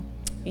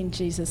in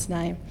Jesus'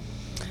 name.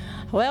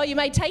 Well, you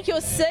may take your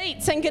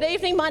seats, and good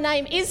evening. My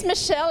name is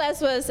Michelle, as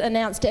was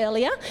announced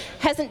earlier.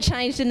 Hasn't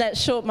changed in that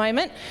short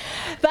moment.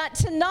 But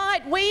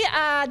tonight we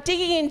are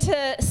digging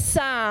into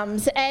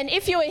Psalms, and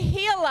if you were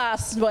here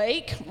last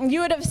week, you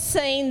would have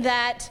seen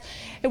that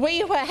we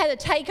had a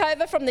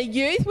takeover from the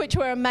youth, which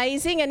were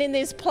amazing, and in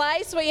this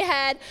place we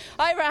had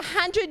over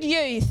 100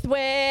 youth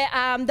where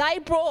they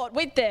brought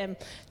with them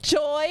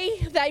joy,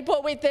 they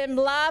brought with them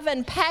love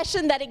and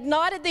passion that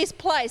ignited this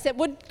place that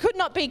could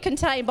not be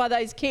contained by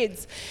those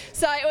kids.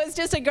 So it was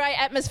just a great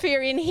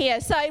atmosphere in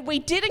here. So we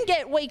didn't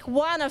get week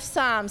 1 of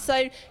Psalms.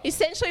 So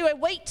essentially we're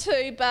week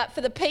 2, but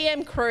for the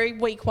PM crew,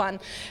 week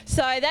 1.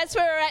 So that's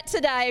where we're at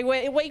today.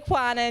 We're week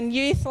 1, and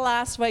youth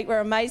last week were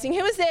amazing.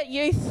 Who was there at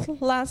youth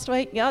last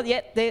week? Oh,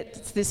 yeah,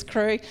 it's this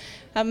crew.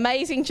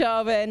 Amazing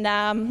job, and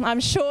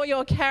I'm sure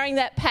you're carrying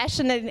that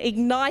passion and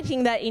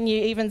igniting that in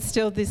you even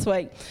still this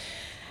week.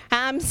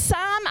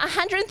 Psalm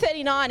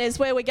 139 is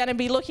where we're going to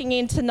be looking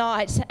in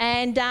tonight,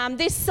 and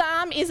this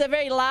psalm is a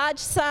very large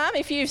psalm.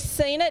 If you've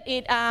seen it,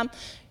 I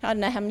don't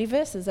know how many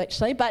verses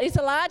actually, but it's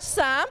a large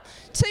psalm,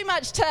 too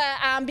much to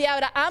be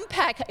able to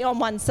unpack on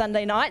one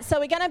Sunday night. So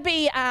we're going to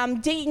be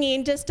digging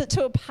in just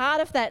to a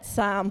part of that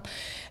psalm.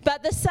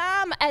 But the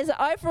psalm as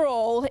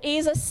overall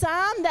is a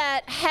psalm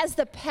that has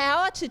the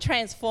power to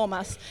transform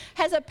us,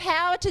 has a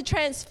power to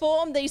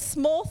transform these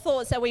small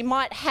thoughts that we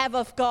might have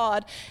of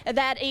God,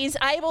 that is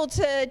able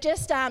to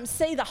just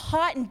see the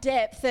height and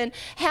depth and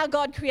how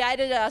God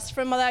created us.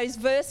 From those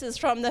verses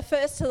from the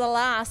first to the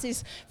last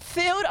is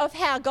filled of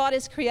how God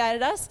has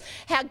created us,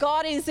 how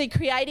God is a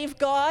creative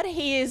God.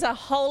 He is a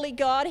holy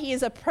God. He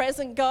is a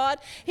present God.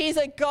 He is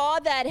a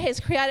God that has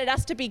created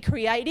us to be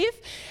creative.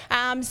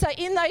 So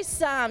in those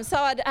psalms,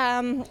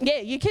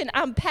 you can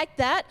unpack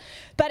that,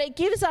 but it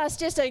gives us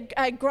just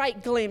a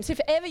great glimpse. If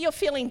ever you're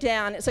feeling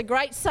down, it's a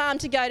great psalm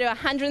to go to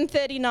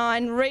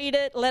 139, read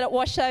it, let it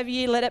wash over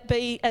you, let it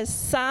be a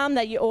psalm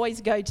that you always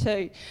go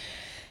to.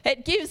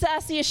 It gives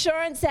us the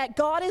assurance that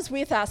God is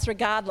with us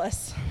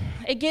regardless.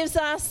 It gives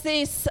us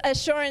this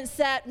assurance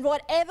that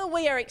whatever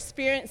we are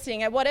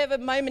experiencing at whatever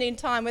moment in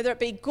time, whether it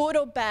be good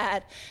or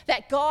bad,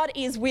 that God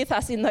is with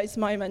us in those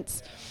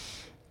moments.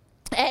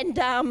 And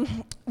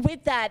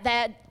with that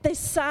this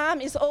psalm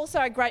is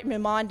also a great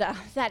reminder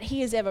that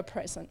He is ever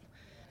present,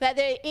 that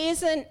there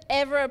isn't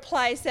ever a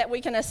place that we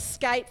can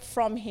escape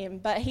from Him,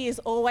 but He is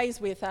always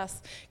with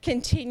us,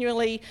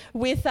 continually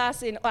with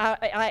us in our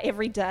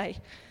every day.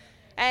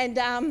 And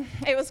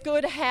it was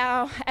good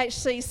how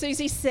actually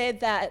Susie said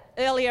that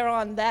earlier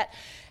on, that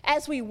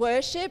as we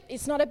worship,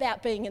 it's not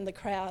about being in the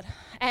crowd.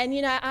 And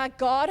you know, our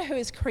God who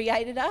has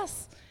created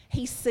us,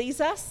 He sees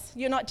us.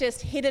 You're not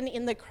just hidden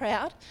in the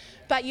crowd,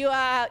 but you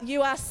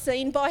are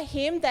seen by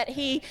Him, that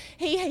He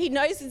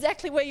knows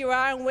exactly where you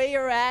are and where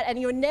you're at, and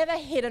you're never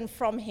hidden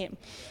from Him.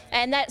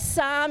 And that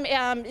psalm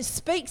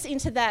speaks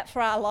into that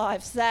for our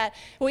lives, that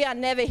we are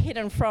never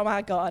hidden from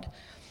our God.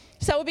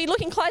 So we'll be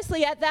looking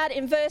closely at that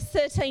in verse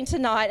 13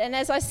 tonight. And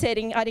as I said,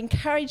 I'd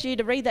encourage you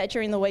to read that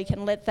during the week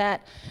and let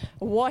that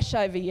wash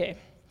over you.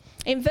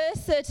 In verse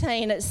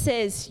 13 it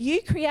says,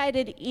 "You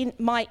created in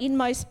my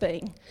inmost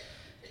being.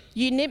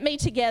 You knit me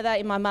together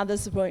in my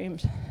mother's womb."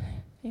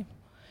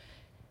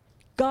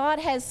 God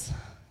has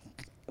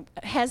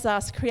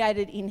us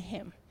created in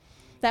Him,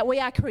 that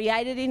we are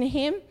created in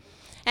Him.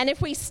 And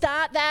if we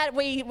start that,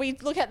 we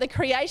look at the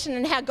creation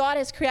and how God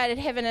has created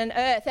heaven and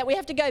earth, that we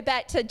have to go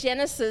back to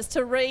Genesis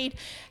to read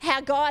how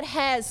God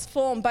has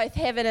formed both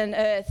heaven and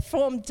earth,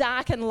 formed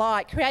dark and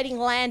light, creating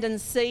land and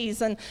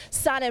seas and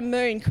sun and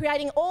moon,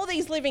 creating all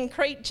these living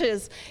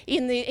creatures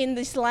in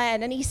this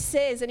land. And He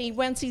says,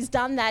 once He's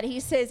done that, He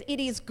says, it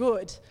is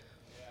good.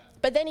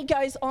 But then He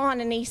goes on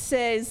and He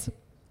says,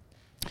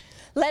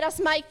 let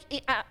us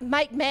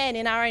make man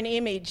in our own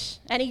image.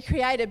 And He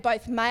created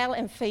both male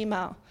and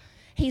female.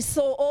 He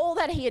saw all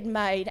that He had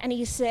made and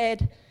He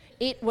said,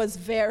 it was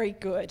very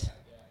good.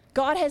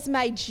 God has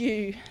made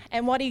you,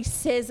 and what He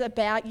says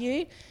about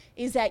you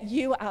is that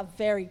you are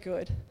very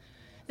good.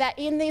 That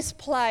in this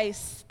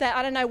place, that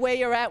I don't know where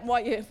you're at,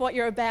 what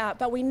you're about,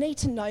 but we need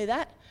to know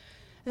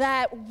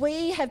that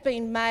we have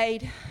been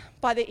made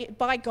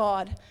by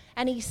God,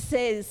 and He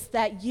says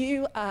that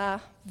you are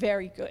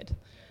very good,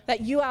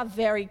 that you are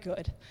very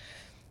good.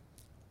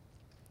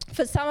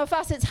 For some of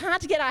us, it's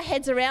hard to get our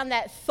heads around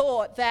that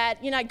thought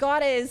that, you know,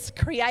 God has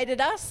created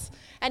us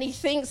and He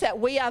thinks that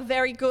we are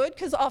very good,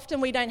 because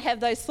often we don't have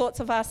those thoughts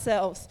of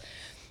ourselves.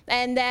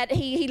 And that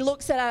he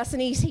looks at us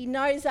and he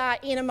knows our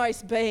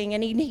innermost being,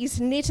 and He's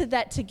knitted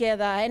that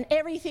together, and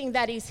everything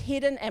that is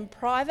hidden and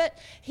private,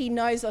 He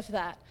knows of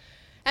that.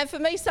 And for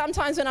me,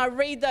 sometimes when I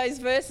read those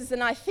verses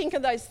and I think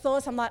of those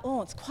thoughts, I'm like,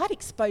 oh, it's quite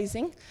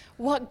exposing.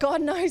 What,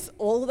 God knows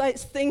all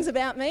those things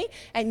about me,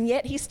 and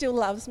yet He still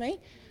loves me.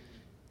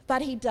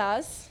 But He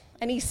does,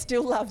 and He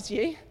still loves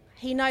you.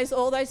 He knows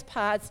all those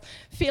parts,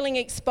 feeling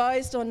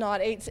exposed or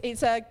not.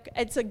 It's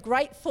a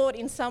great thought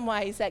in some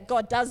ways that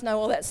God does know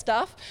all that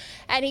stuff,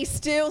 and He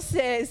still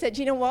says that,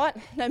 you know what,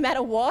 no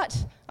matter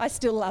what, I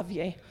still love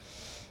you.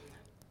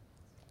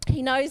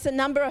 He knows the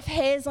number of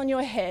hairs on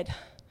your head.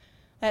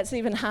 That's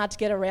even hard to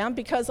get around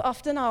because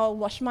often I'll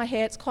wash my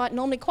hair. It's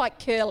normally quite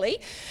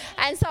curly.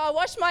 And so I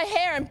wash my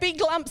hair and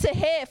big lumps of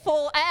hair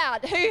fall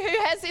out. Who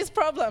has this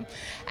problem?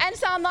 And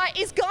so I'm like,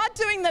 is God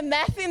doing the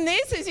math in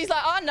this? He's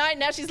like, oh no,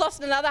 now she's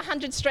lost another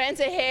 100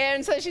 strands of hair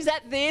and so she's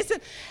at this.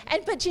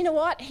 But you know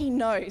what? He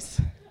knows.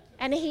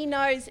 And he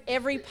knows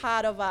every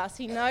part of us.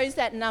 He knows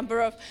that number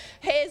of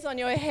hairs on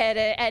your head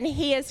and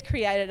he has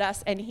created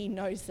us and he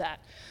knows that.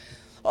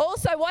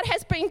 Also, what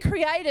has been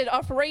created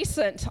of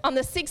recent, on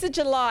the 6th of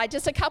July,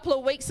 just a couple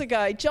of weeks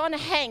ago, John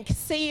Hank,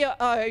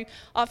 CEO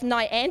of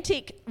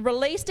Niantic,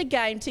 released a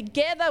game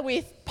together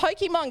with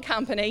Pokemon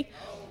Company.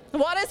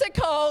 What is it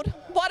called?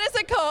 What is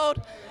it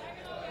called?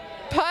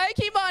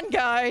 Pokemon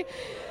Go.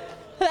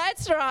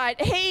 That's right.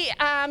 He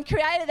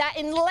created that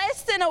in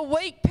less than a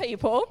week,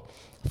 people.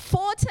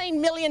 $14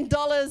 million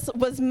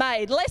was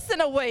made. Less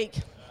than a week.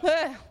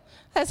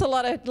 That's a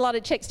lot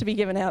of checks to be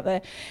given out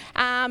there.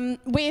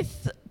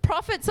 With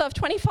profits of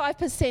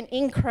 25%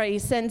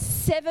 increase and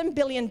 $7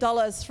 billion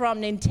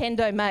from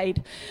Nintendo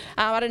made.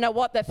 I don't know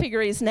what that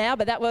figure is now,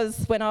 but that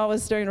was when I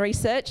was doing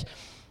research.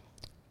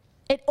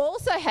 It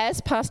also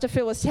has, Pastor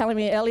Phil was telling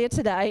me earlier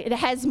today, it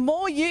has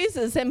more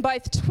users than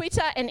both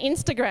Twitter and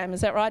Instagram.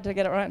 Is that right? Did I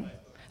get it right?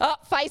 Oh,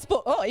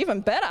 Facebook. Oh,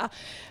 even better.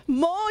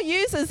 More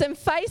users than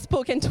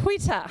Facebook and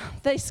Twitter.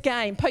 This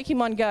game,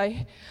 Pokemon Go.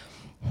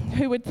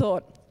 Who would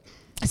thought?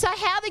 So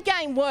how the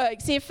game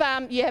works, if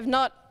you have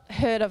not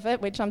heard of it,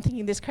 which I'm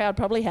thinking this crowd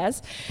probably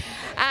has.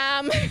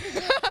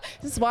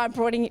 This is why I'm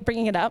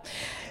bringing it up.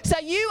 So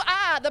you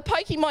are the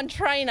Pokemon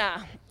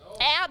trainer,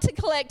 out to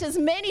collect as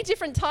many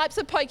different types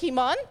of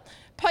Pokemon.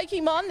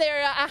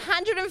 There are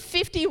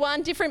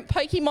 151 different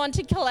Pokemon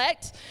to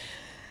collect.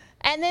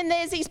 And then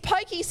there's these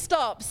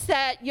Pokestops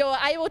that you're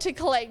able to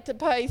collect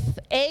both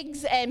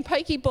eggs and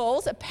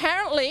Pokeballs.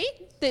 Apparently,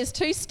 there's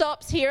 2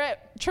 stops here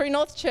at True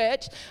North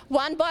Church,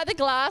 one by the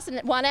glass and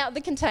one out of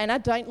the container.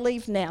 Don't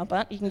leave now,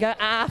 but you can go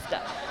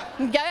after.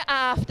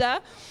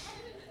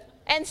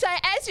 And so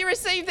as you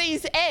receive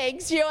these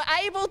eggs, you're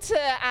able to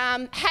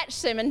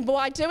hatch them. And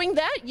by doing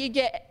that, you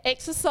get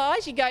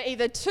exercise. You go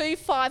either 2,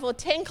 5 or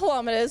 10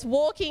 kilometres,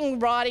 walking,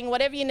 riding,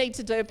 whatever you need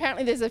to do.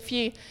 Apparently there's a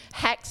few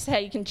hacks how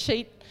you can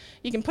cheat.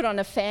 You can put on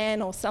a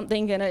fan or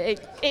something and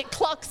it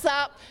clocks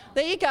up.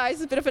 There you go,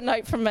 it's a bit of a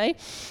note from me.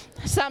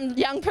 Some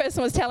young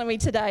person was telling me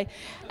today.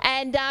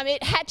 And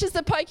it hatches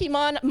the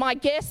Pokemon. My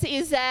guess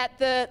is that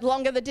the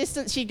longer the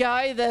distance you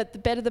go, the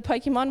better the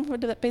Pokemon.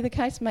 Would that be the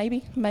case?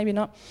 Maybe, maybe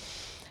not.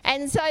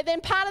 And so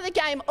then part of the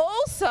game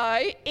also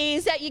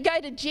is that you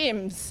go to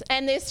gyms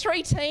and there's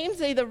 3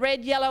 teams, either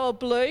red, yellow or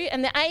blue,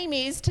 and the aim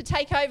is to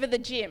take over the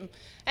gym.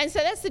 And so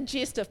that's the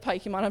gist of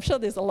Pokemon. I'm sure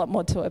there's a lot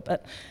more to it,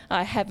 but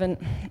I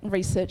haven't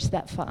researched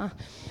that far.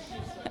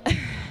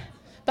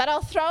 But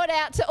I'll throw it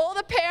out to all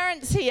the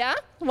parents here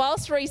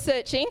whilst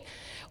researching.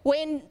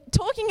 When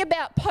talking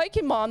about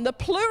Pokemon, the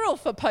plural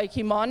for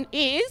Pokemon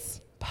is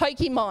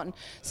Pokemon.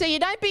 So you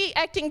don't be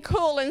acting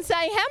cool and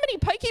saying, how many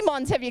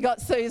Pokemons have you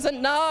got,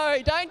 Susan? No,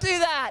 don't do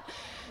that.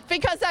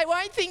 Because they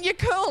won't think you're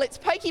cool. It's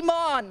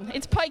Pokemon.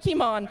 It's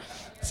Pokemon.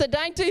 So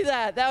don't do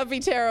that. That would be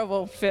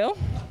terrible, Phil.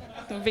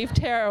 It would be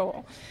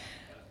terrible.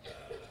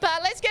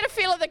 But let's get a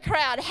feel of the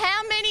crowd.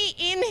 How many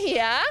in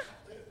here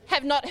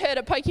have not heard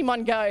of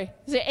Pokemon Go?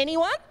 Is there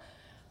anyone?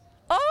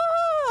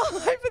 Oh,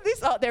 over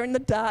this. Oh, they're in the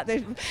dark.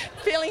 They're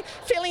feeling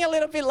a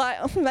little bit like,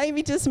 oh,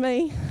 maybe just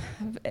me.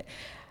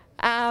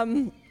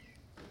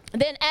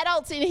 Then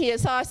adults in here,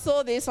 so I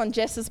saw this on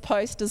Jess's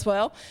post as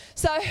well.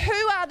 So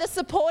who are the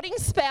supporting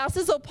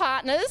spouses or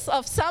partners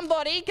of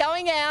somebody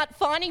going out,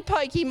 finding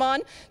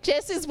Pokemon?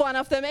 Jess is one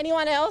of them.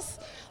 Anyone else?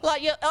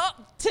 Like you? Oh,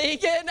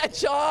 Tegan and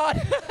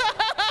John.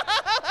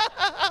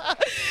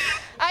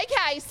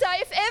 Okay, so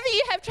if ever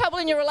you have trouble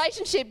in your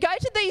relationship, go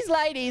to these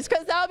ladies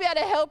because they'll be able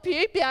to help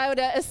you, be able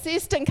to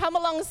assist and come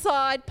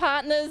alongside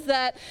partners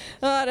that,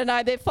 I don't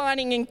know, they're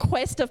finding in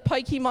quest of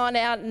Pokemon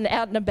out and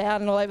about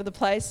and all over the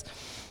place.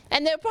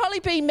 And there'll probably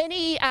be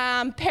many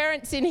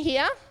parents in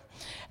here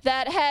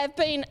that have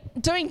been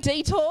doing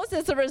detours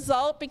as a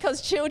result because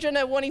children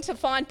are wanting to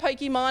find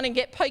Pokemon and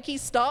get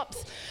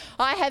Pokestops.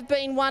 I have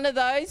been one of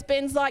those.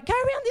 Ben's like, go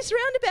around this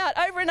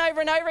roundabout over and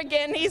over and over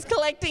again. He's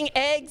collecting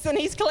eggs and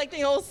he's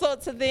collecting all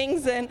sorts of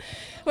things. And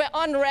we're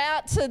en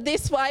route to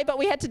this way, but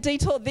we had to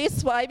detour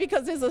this way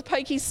because there's a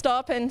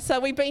Pokestop. And so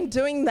we've been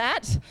doing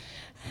that.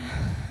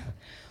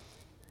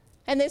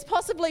 And there's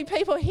possibly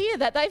people here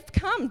that they've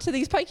come to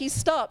these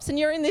Pokestops and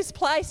you're in this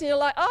place and you're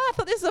like, oh, I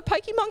thought this was a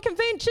Pokemon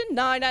convention.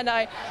 No.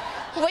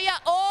 We are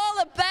all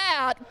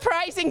about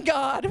praising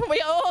God. We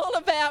are all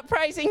about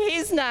praising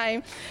his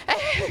name.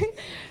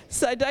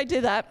 So don't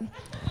do that.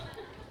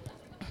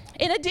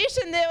 In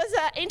addition, there was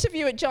an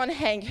interview with John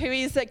Hank, who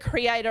is the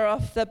creator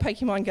of the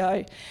Pokemon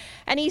Go.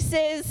 And he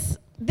says,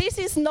 this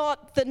is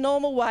not the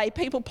normal way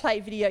people play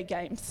video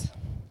games.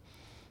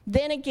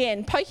 Then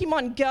again,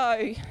 Pokemon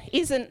Go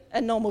isn't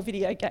a normal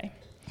video game.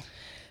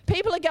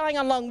 People are going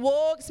on long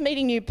walks,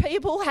 meeting new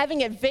people,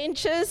 having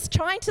adventures,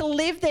 trying to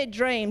live their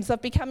dreams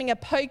of becoming a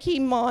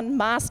Pokemon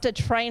master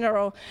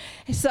trainer.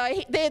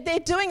 So they're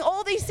doing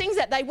all these things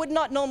that they would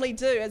not normally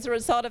do as a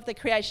result of the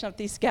creation of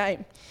this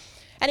game.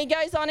 And he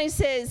goes on and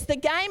says, the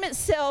game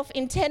itself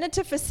intended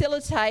to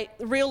facilitate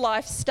real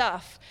life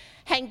stuff.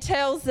 Hank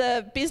tells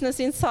the Business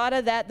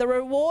Insider that the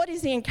reward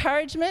is the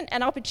encouragement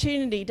and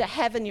opportunity to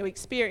have a new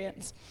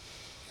experience.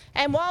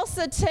 And whilst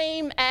the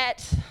team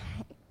at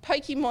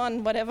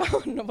Pokemon, whatever,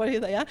 whatever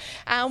they are,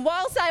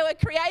 whilst they were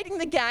creating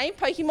the game,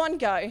 Pokemon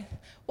Go,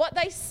 what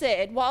they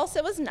said, whilst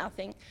there was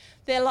nothing,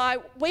 they're like,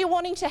 we're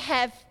wanting to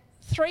have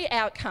 3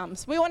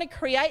 outcomes. We want to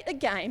create a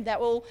game that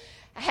will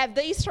have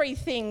these 3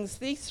 things,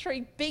 these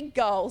 3 big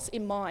goals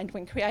in mind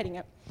when creating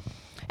it.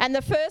 And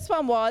the first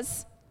one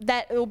was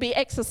that it will be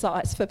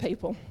exercise for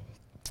people.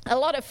 A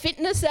lot of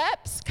fitness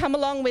apps come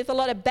along with a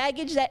lot of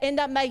baggage that end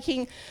up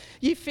making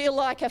you feel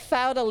like a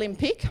failed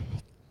Olympic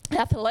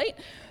athlete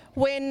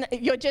when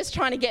you're just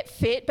trying to get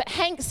fit. But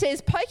Hank says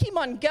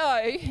Pokemon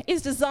Go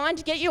is designed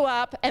to get you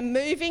up and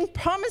moving,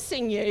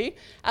 promising you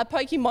a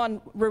Pokemon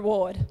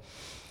reward.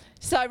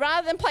 So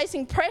rather than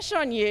placing pressure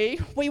on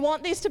you, we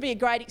want this to be a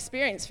great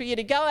experience for you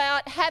to go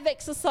out, have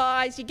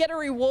exercise, you get a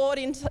reward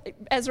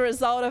as a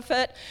result of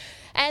it.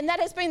 And that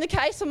has been the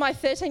case for my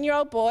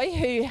 13-year-old boy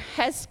who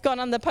has gone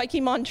on the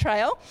Pokemon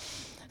trail.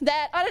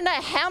 That I don't know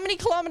how many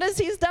kilometres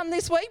he's done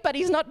this week, but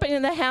he's not been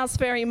in the house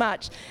very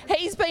much.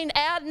 He's been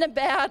out and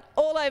about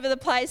all over the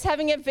place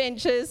having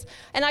adventures.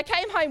 And I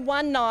came home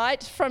one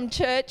night from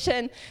church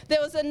and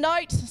there was a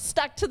note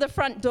stuck to the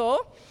front door.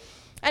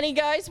 And he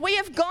goes, we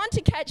have gone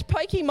to catch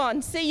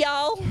Pokemon. See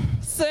y'all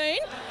soon.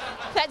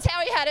 That's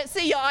how he had it.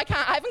 See y'all. I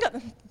haven't got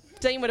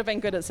Dean would have been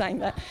good at saying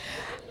that.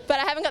 But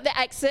I haven't got the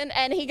accent.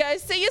 And he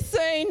goes, see you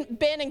soon,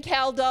 Ben and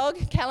Cal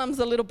Dog. Callum's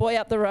the little boy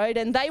up the road.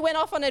 And they went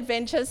off on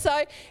adventures.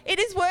 So it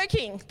is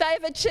working.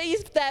 They've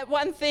achieved that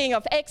one thing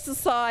of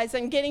exercise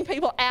and getting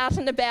people out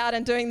and about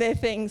and doing their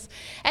things.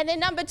 And then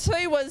number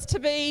 2 was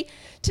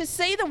to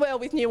see the world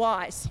with new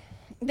eyes.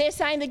 They're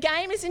saying the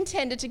game is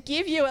intended to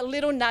give you a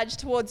little nudge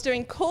towards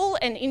doing cool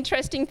and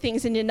interesting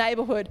things in your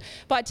neighbourhood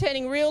by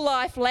turning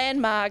real-life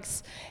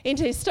landmarks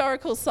into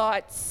historical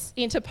sites,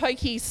 into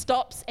pokey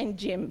stops and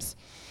gyms.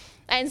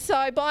 And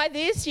so by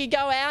this, you go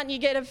out and you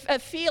get a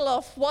feel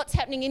of what's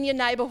happening in your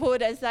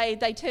neighbourhood as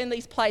they turn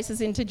these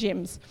places into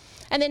gyms.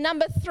 And then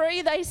number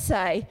 3, they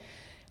say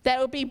that it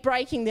will be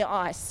breaking the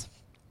ice.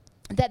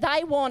 That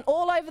they want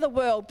all over the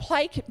world,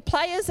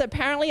 players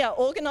apparently are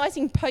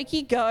organising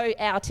PokeGo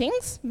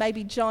outings,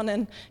 maybe John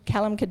and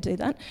Callum could do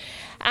that,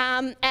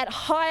 at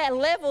higher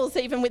levels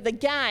even with the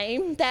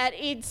game, that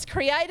it's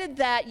created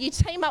that you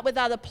team up with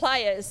other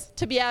players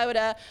to be able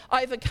to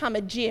overcome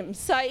a gym.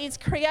 So it's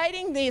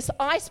creating this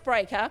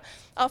icebreaker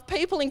of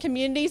people in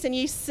communities, and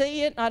you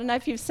see it, I don't know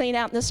if you've seen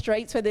out in the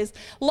streets where there's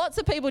lots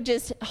of people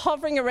just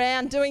hovering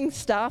around doing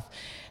stuff,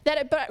 that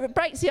it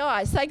breaks the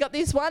ice. They got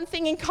this one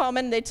thing in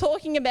common, they're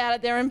talking about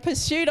it, they're in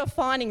pursuit of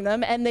finding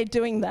them, and they're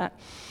doing that.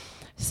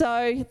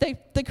 So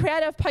the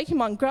creator of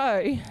Pokemon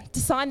Go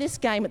designed this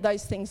game with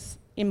those things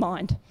in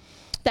mind.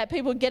 That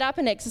people would get up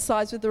and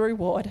exercise with the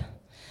reward,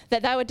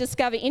 that they would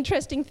discover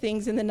interesting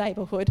things in the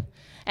neighbourhood,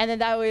 and that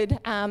they would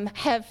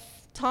have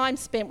time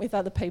spent with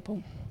other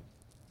people.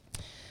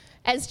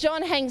 As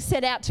John Hanks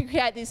set out to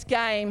create this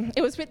game,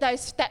 it was with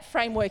that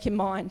framework in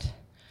mind,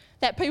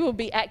 that people would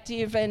be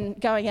active and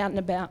going out and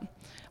about.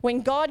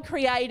 When God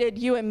created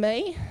you and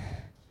me,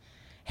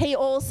 he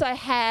also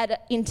had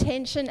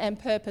intention and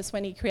purpose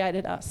when he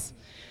created us.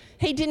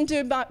 He didn't do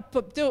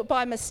it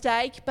by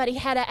mistake, but he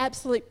had an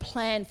absolute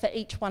plan for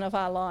each one of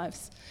our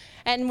lives.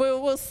 And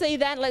we'll see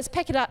that. Let's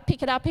pick it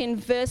up in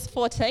verse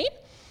 14.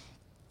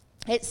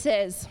 It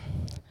says,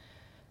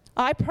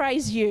 I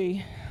praise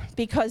you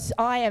because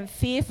I am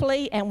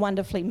fearfully and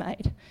wonderfully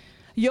made.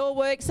 Your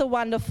works are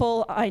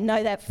wonderful, I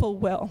know that full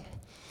well.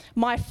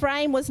 My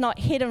frame was not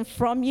hidden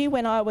from you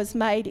when I was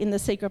made in the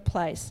secret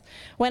place.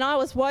 When I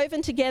was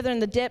woven together in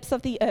the depths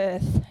of the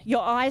earth,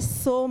 your eyes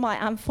saw my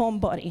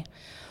unformed body.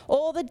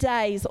 All the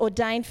days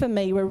ordained for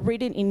me were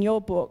written in your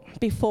book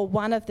before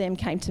one of them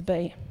came to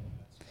be.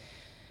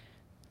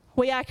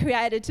 We are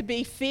created to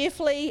be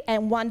fearfully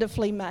and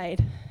wonderfully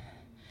made.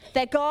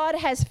 That God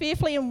has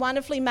fearfully and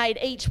wonderfully made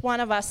each one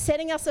of us,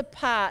 setting us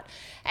apart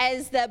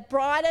as the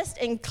brightest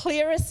and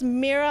clearest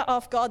mirror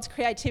of God's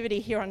creativity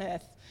here on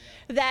earth.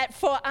 That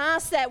for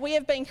us, that we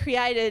have been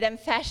created and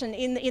fashioned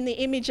in the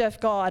image of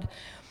God,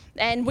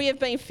 and we have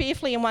been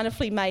fearfully and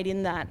wonderfully made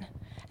in that.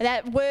 And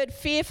that word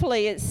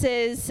fearfully, it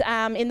says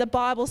in the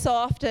Bible so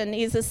often,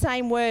 is the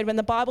same word when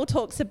the Bible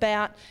talks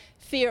about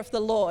fear of the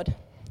Lord.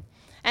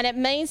 And it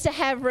means to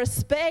have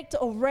respect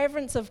or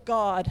reverence of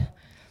God.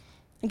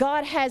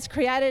 God has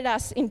created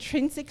us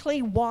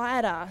intrinsically,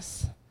 wired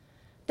us,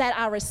 that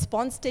our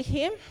response to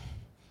him,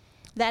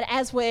 that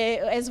as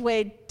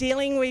we're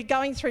dealing with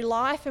going through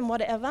life and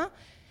whatever,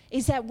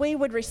 is that we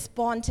would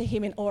respond to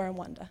him in awe and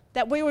wonder,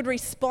 that we would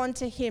respond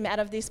to him out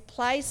of this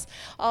place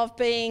of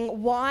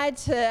being wired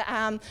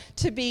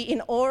to be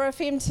in awe of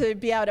him, to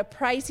be able to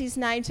praise his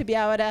name, to be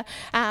able to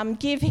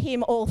give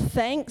him all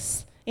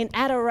thanks in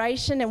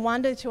adoration and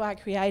wonder to our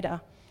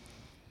Creator.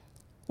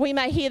 We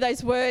may hear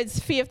those words,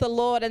 fear of the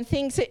Lord, and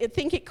think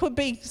it could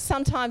be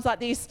sometimes like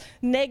this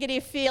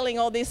negative feeling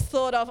or this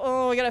thought of,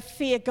 oh, we've got to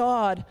fear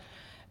God.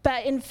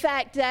 But in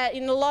fact,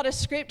 in a lot of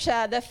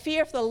scripture, the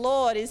fear of the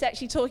Lord is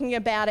actually talking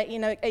about it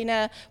in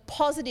a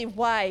positive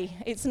way.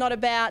 It's not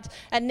about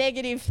a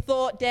negative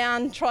thought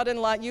downtrodden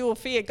like you will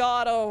fear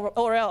God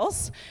or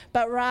else,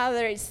 but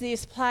rather it's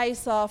this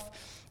place of,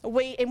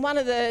 in one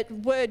of the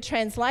word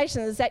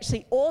translations,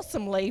 actually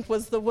awesomely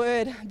was the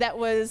word that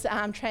was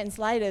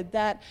translated,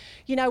 that,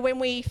 when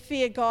we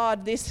fear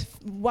God, this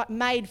what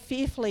made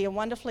fearfully and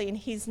wonderfully in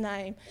his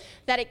name,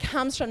 that it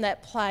comes from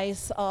that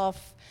place of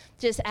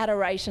just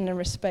adoration and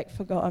respect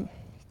for God.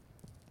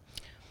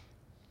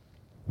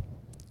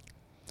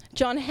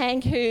 John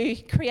Hank, who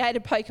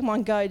created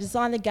Pokemon Go,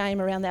 designed the game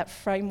around that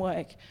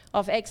framework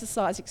of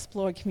exercise,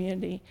 explore,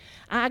 community.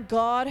 Our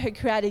God, who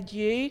created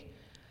you,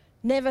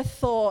 never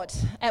thought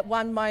at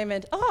one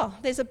moment, oh,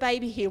 there's a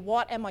baby here.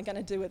 What am I going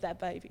to do with that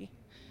baby?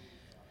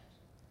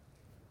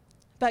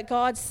 But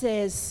God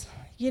says,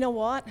 you know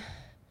what?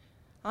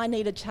 I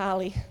need a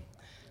Charlie.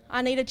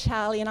 I need a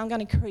Charlie, and I'm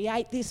going to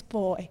create this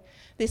boy,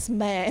 this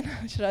man,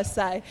 should I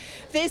say.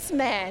 This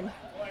man.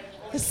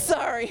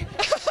 Sorry.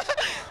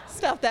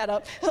 Stuff that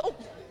up. Oh,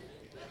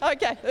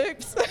 okay,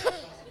 oops.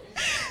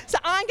 So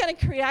I'm going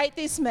to create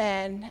this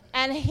man,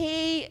 and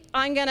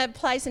I'm going to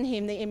place in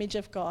him the image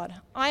of God.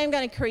 I am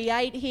going to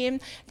create him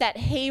that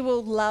he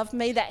will love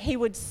me, that he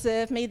would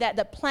serve me, that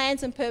the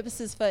plans and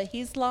purposes for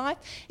his life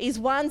is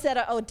ones that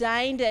are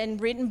ordained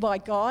and written by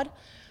God,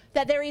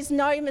 that there is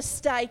no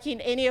mistake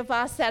in any of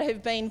us that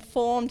have been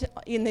formed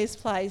in this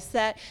place,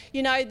 that,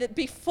 that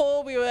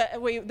before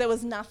there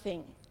was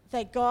nothing,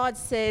 that God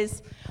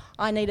says,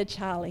 I need a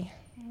Charlie,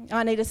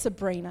 I need a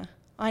Sabrina,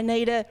 I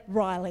need a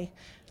Riley,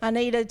 I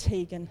need a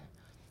Tegan,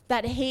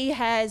 that he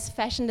has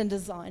fashioned and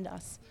designed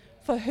us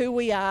for who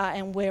we are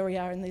and where we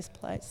are in this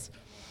place.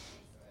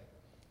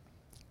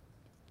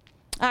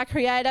 Our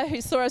Creator, who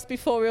saw us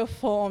before we were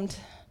formed,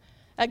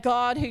 a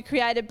God who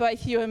created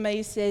both you and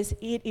me, says,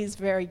 it is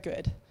very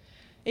good.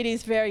 It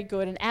is very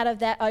good. And out of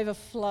that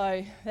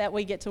overflow, that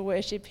we get to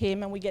worship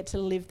him and we get to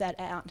live that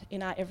out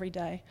in our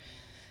everyday.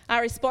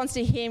 Our response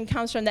to him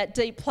comes from that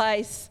deep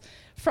place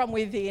from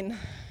within,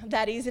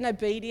 that is in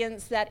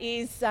obedience, that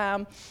is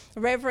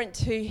reverent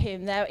to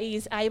him, that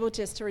is able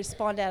just to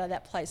respond out of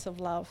that place of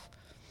love.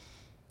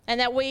 And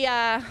that we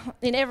are,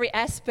 in every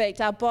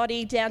aspect, our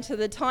body down to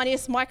the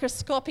tiniest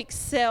microscopic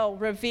cell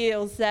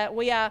reveals that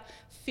we are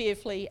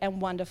fearfully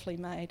and wonderfully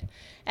made.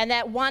 And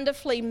that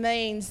wonderfully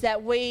means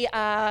that we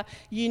are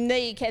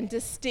unique and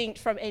distinct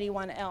from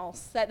anyone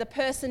else, that the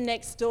person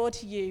next door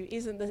to you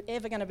isn't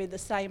ever going to be the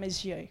same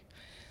as you.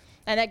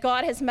 And that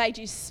God has made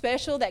you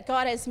special, that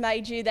God has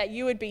made you that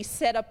you would be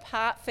set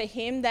apart for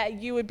him, that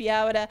you would be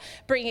able to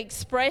bring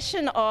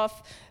expression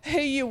of who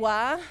you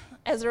are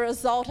as a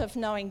result of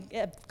knowing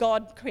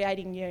God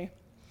creating you.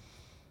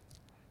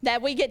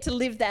 That we get to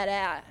live that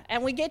out.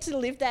 And we get to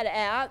live that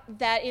out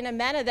that in a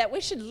manner that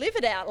we should live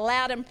it out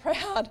loud and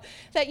proud.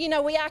 That,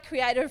 we are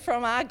created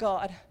from our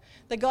God,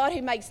 the God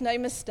who makes no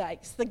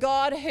mistakes, the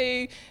God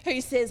who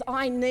says,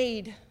 I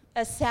need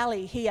a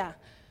Sally here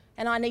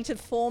and I need to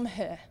form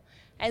her.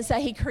 And so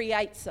he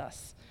creates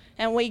us,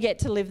 and we get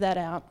to live that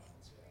out.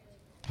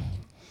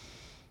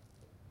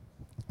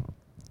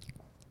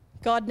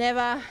 God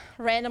never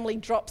randomly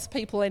drops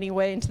people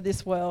anywhere into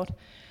this world,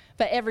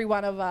 but every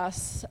one of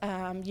us,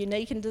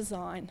 unique in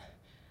design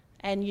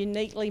and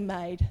uniquely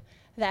made,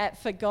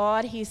 that for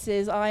God, he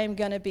says, I am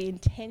going to be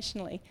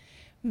intentionally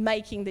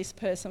making this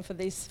person for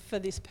this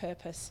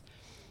purpose.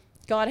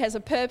 God has a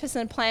purpose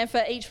and plan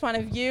for each one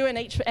of you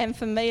and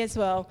for me as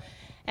well.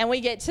 And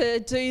we get to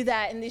do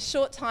that in this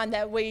short time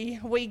that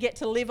we get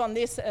to live on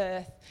this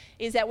earth,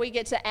 is that we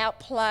get to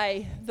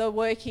outplay the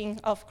working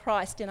of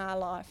Christ in our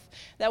life,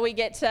 that we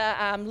get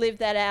to live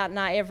that out in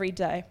our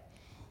everyday.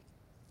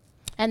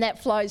 And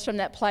that flows from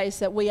that place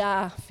that we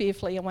are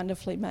fearfully and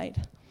wonderfully made.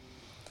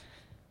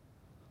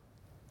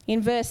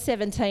 In verse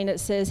 17 it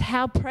says,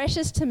 how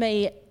precious to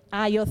me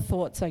are your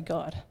thoughts, O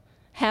God.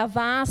 How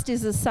vast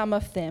is the sum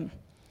of them.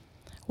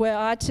 Were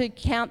I to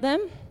count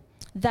them,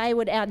 they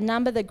would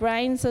outnumber the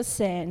grains of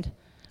sand.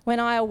 When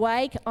I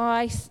awake,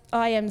 I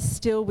am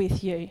still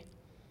with you.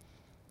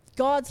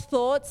 God's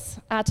thoughts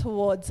are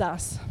towards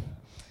us.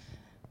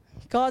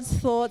 God's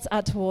thoughts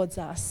are towards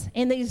us.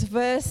 In these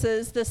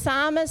verses, the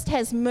psalmist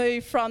has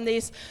moved from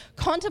this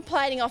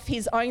contemplating of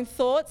his own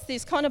thoughts,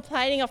 this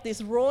contemplating of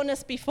this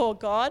rawness before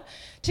God,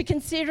 to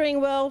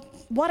considering, well,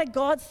 what are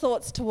God's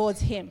thoughts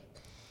towards him?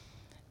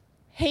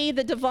 He,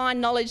 the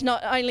divine knowledge,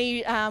 not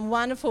only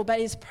wonderful,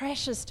 but is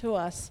precious to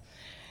us.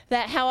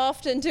 That how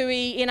often do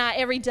we, in our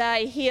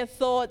everyday, hear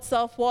thoughts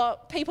of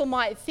what people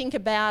might think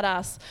about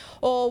us,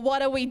 or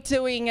what are we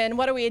doing and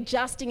what are we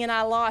adjusting in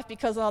our life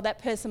because, oh, that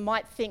person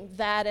might think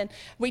that. And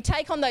we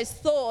take on those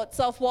thoughts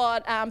of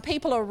what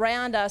people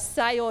around us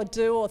say or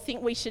do or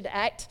think we should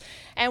act,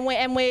 and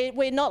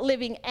we're not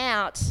living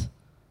out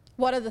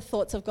what are the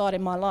thoughts of God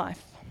in my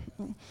life.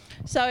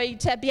 So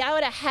to be able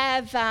to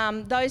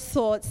have those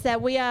thoughts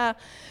that we are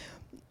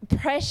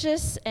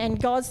precious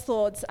and God's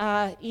thoughts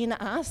are in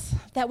us,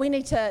 that we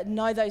need to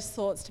know those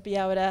thoughts to be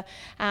able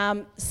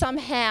to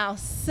somehow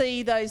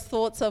see those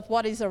thoughts of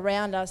what is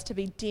around us to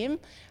be dim,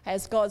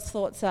 as God's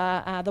thoughts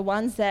are the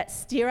ones that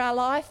steer our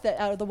life, that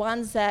are the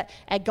ones that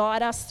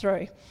guide us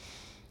through.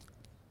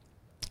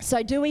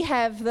 So do we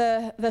have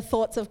the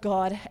thoughts of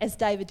God as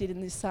David did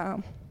in this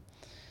psalm?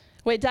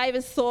 Where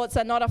David's thoughts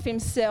are not of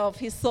himself,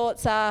 his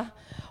thoughts are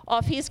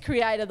of his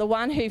Creator, the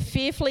one who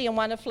fearfully and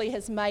wonderfully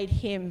has made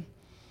him.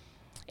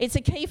 It's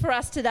a key for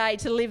us today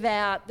to live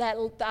out that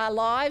our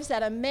lives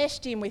that are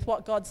meshed in with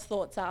what God's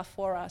thoughts are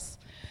for us.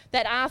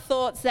 That our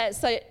thoughts that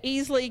so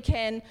easily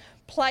can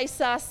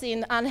place us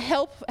in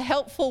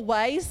unhelpful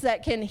ways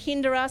that can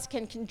hinder us,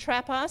 can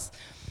trap us.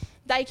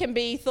 They can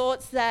be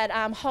thoughts that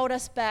hold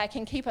us back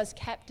and keep us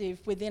captive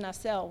within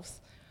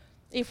ourselves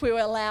if we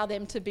allow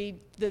them to be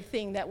the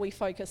thing that we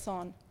focus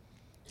on.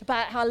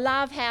 But I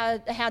love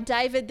how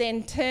David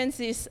then turns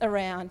this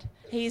around.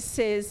 He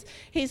says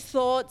his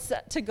thoughts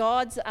to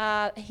God's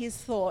are his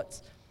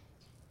thoughts.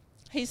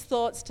 His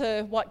thoughts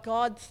to what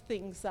God's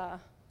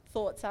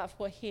thoughts are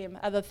for him,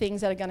 are the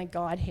things that are going to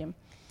guide him.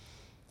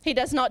 He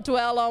does not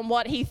dwell on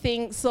what he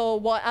thinks or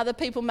what other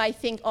people may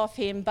think of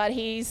him, but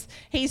he's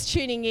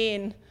tuning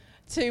in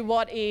to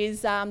what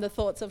is the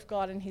thoughts of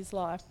God in his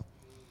life.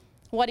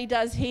 What he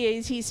does here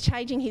is he's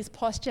changing his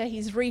posture,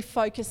 he's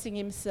refocusing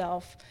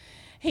himself.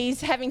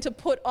 He's having to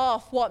put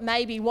off what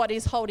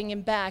is holding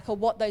him back or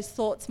what those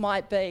thoughts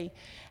might be.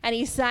 And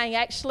he's saying,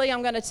 actually,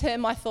 I'm going to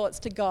turn my thoughts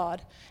to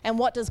God. And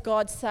what does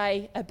God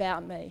say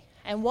about me?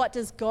 And what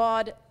does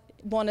God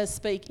want to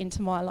speak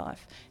into my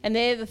life? And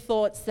they're the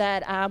thoughts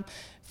that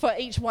for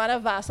each one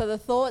of us are the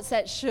thoughts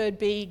that should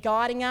be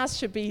guiding us,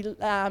 should be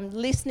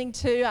listening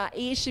to, our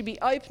ears should be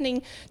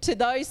opening to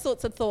those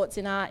sorts of thoughts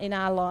in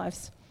our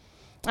lives.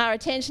 Our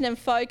attention and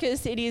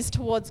focus, it is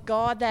towards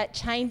God that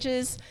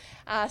changes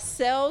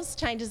ourselves,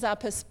 changes our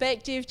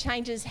perspective,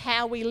 changes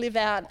how we live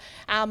out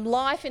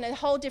life in a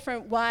whole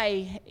different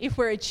way if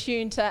we're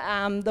attuned to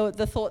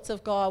the thoughts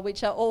of God,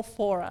 which are all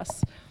for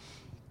us.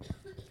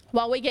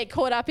 While we get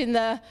caught up in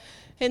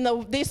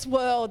this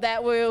world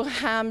that will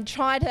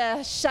try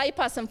to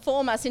shape us and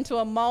form us into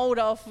a mold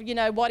of,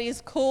 what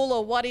is cool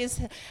or what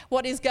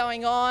is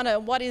going on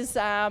and what is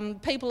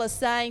people are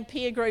saying,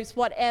 peer groups,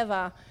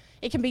 whatever,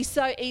 it can be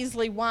so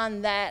easily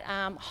one that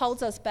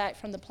holds us back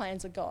from the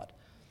plans of God.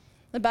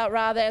 But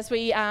rather, as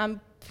we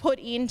put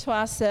into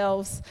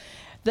ourselves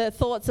the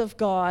thoughts of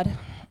God,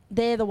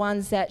 they're the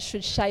ones that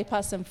should shape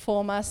us and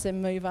form us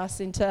and move us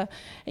into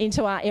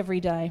our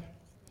everyday.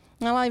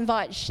 And I'll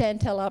invite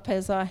Chantel up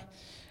as I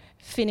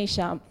finish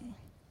up.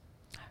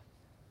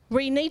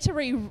 We need to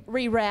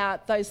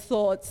reroute those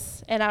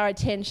thoughts and our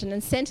attention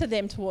and centre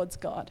them towards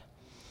God,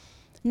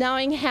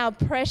 knowing how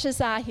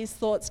precious are his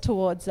thoughts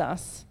towards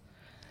us.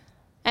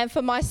 And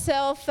for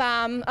myself,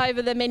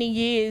 over the many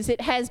years,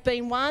 it has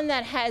been one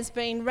that has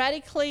been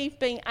radically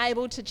being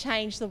able to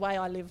change the way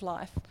I live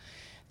life.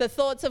 The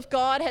thoughts of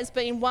God has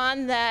been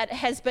one that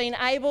has been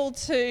able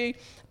to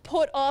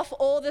put off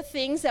all the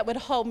things that would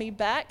hold me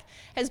back,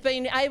 has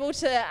been able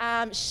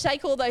to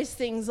shake all those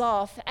things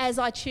off as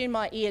I tune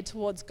my ear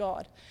towards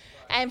God.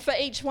 And for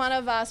each one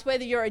of us,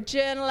 whether you're a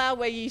journaler,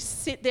 where you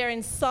sit there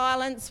in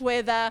silence,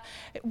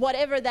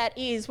 whatever that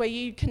is, where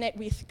you connect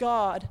with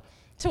God,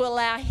 to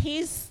allow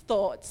his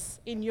thoughts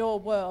in your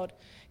world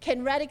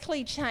can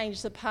radically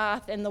change the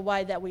path and the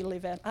way that we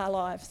live our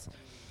lives.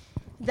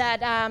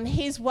 That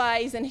his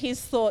ways and his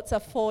thoughts are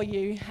for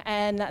you,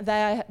 and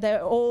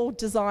they're all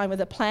designed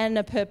with a plan and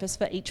a purpose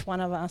for each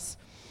one of us.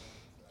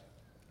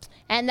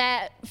 And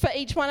that for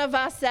each one of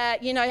us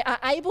that, are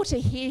able to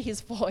hear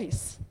his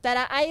voice, that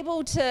are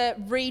able to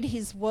read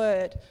his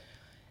word,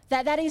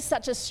 that is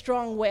such a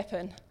strong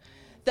weapon.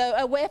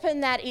 A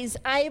weapon that is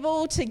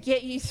able to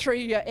get you through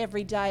your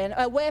everyday, and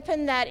a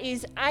weapon that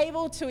is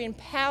able to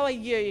empower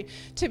you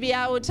to be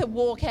able to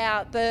walk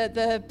out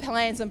the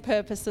plans and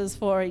purposes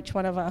for each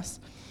one of us.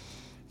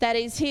 That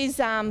is his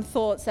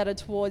thoughts that are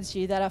towards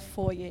you, that are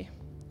for you.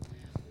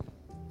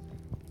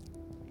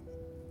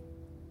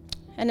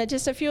 And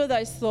just a few of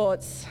those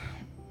thoughts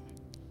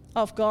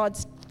of God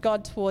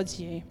towards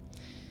you.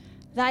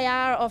 They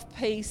are of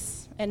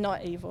peace and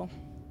not evil,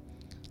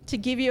 to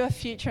give you a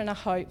future and a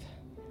hope.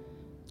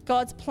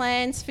 God's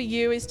plans for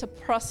you is to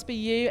prosper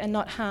you and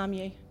not harm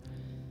you.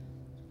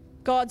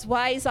 God's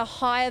ways are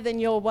higher than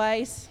your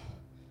ways.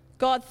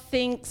 God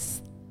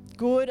thinks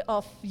good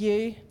of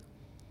you.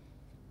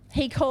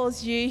 He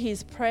calls you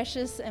his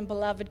precious and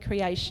beloved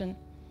creation.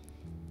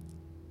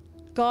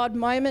 God,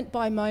 moment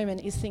by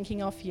moment, is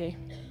thinking of you.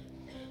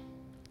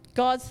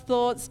 God's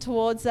thoughts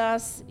towards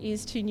us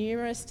is too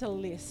numerous to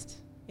list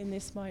in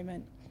this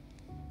moment.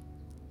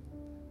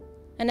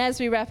 And as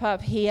we wrap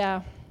up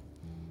here,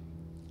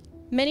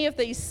 many of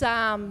these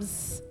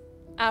Psalms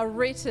are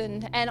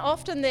written, and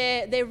often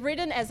they're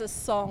written as a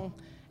song,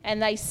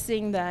 and they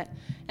sing that.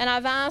 And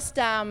I've asked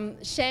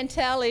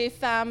Chantel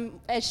if,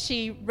 as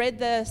she read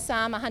the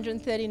Psalm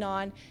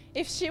 139,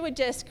 if she would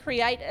just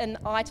create an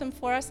item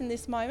for us in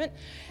this moment,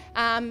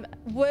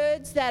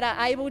 words that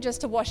are able just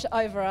to wash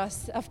over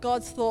us of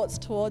God's thoughts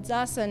towards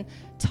us. And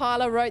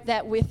Tyler wrote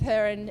that with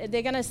her, and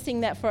they're going to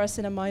sing that for us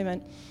in a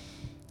moment.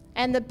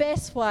 And the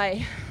best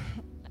way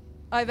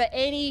over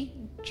any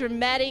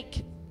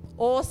dramatic,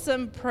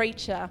 awesome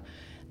preacher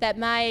that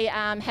may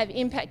have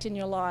impact in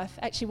your life.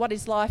 Actually, what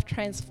is life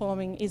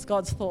transforming is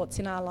God's thoughts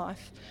in our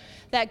life.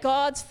 That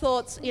God's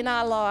thoughts in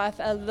our life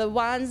are the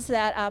ones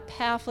that are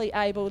powerfully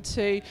able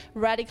to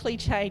radically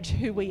change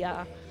who we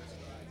are.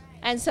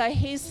 And so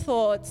his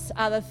thoughts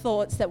are the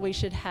thoughts that we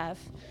should have.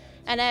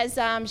 And as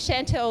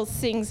Chantel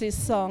sings this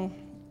song,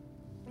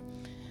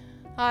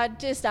 I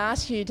just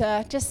ask you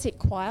to just sit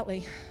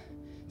quietly.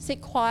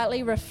 Sit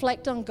quietly,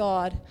 reflect on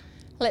God.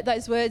 Let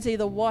those words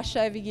either wash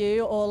over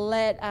you, or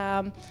let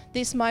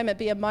this moment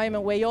be a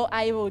moment where you're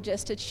able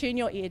just to tune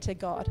your ear to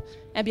God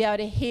and be able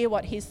to hear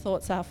what his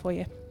thoughts are for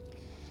you.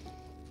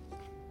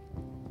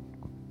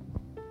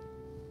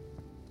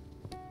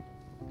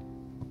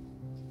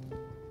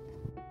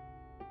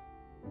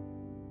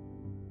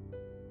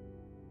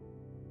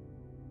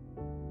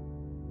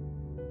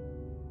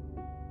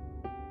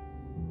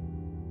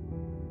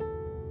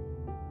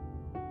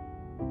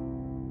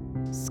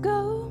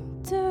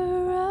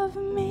 Sculptor of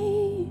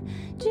me,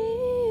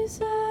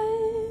 Jesus,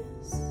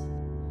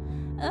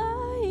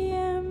 I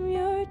am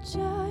your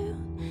child,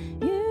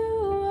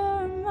 you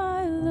are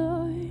my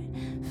Lord,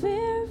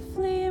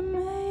 fearfully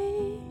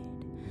made,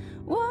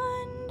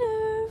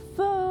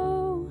 wonderful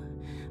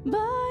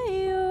by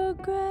your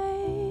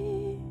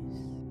grace.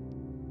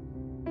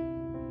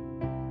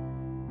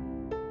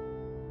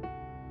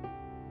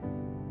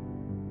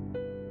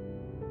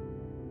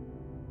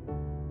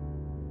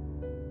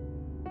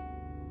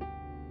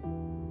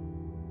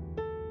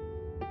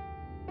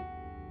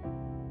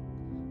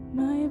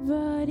 My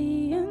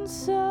body and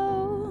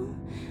soul,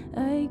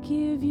 I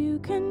give you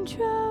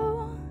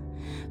control.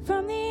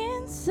 From the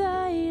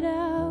inside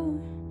out,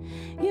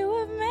 you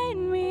have made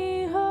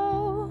me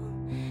whole.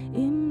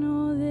 In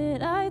all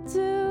that I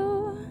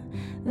do,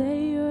 let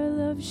your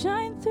love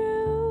shine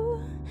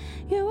through.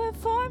 You have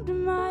formed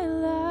my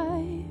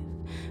life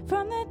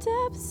from the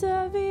depths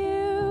of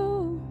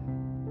you.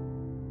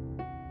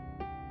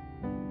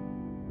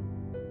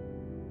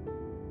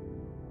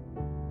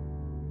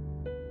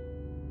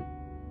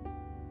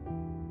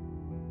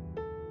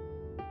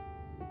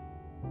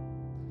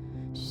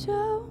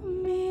 Show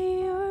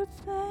me your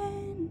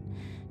plan,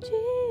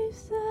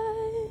 Jesus.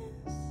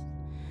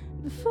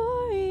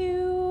 Before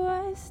you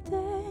I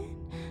stand,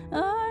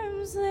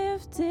 arms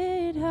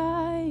lifted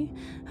high,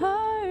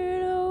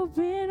 heart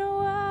open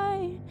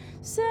wide.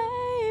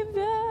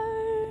 Savior,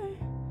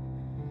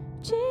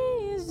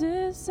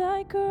 Jesus,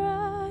 I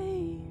cry.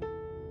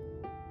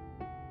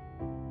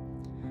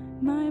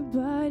 My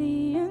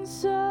body and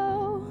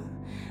soul,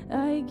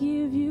 I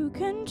give you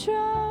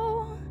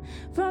control.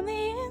 From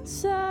the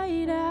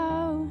inside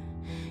out,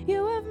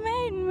 you have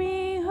made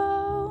me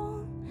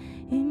whole.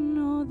 In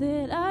all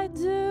that I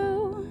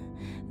do,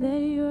 let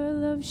your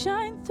love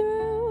shine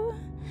through.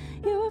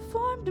 You have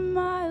formed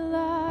my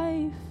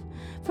life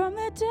from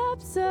the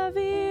depths of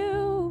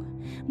you.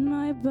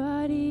 My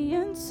body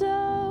and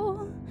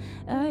soul,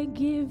 I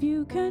give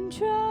you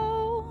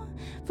control.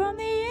 From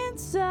the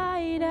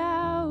inside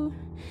out,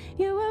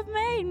 you have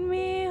made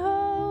me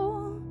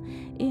whole.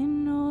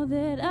 In all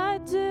that I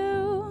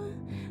do,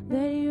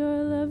 let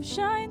your love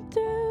shine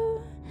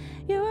through.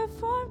 You have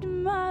formed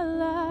my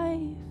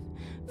life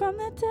from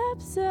the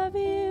depths of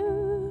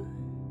you.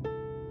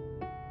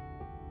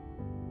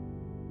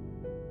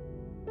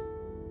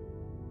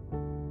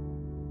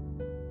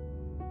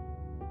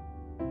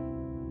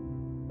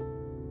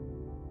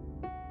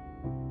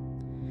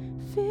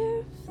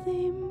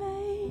 Fearfully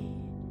made,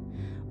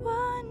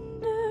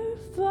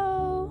 wonderful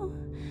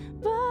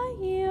by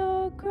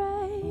your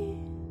grace.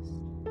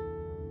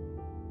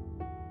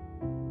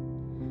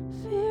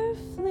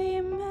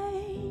 Fearfully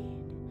made,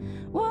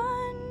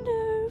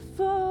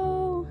 wonderful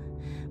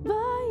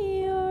by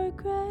your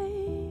grace.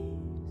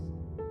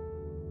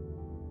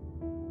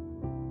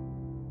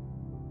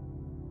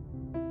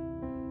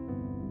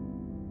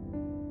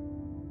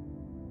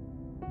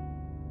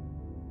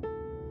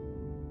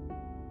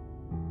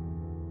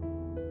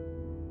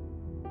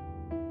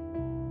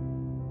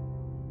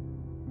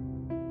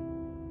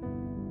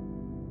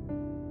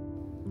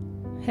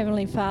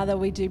 Heavenly Father,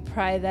 we do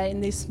pray that in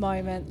this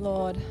moment,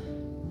 Lord,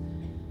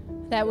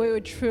 that we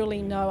would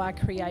truly know our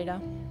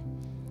Creator.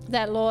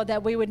 That, Lord,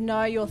 that we would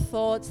know your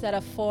thoughts that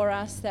are for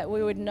us, that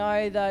we would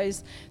know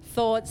those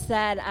thoughts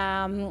that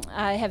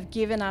have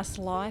given us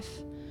life.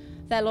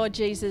 That, Lord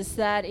Jesus,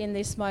 that in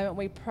this moment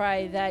we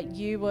pray that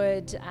you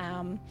would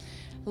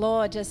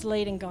Lord, just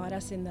lead and guide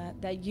us in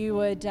that you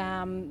would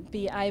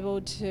be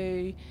able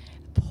to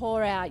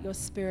pour out your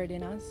Spirit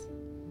in us.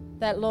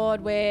 That,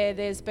 Lord, where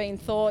there's been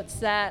thoughts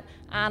that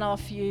aren't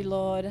of you,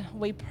 Lord,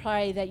 we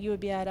pray that you would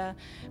be able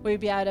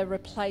to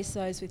replace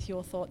those with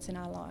your thoughts in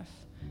our life.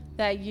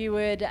 That you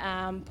would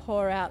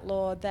pour out,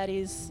 Lord,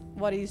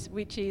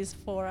 which is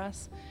for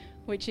us,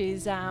 which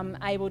is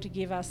able to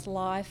give us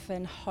life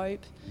and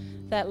hope.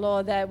 That,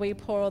 Lord, that we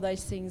pour all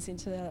those things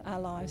into our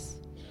lives.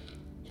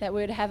 That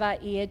we would have our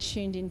ear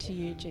tuned into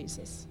you,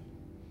 Jesus.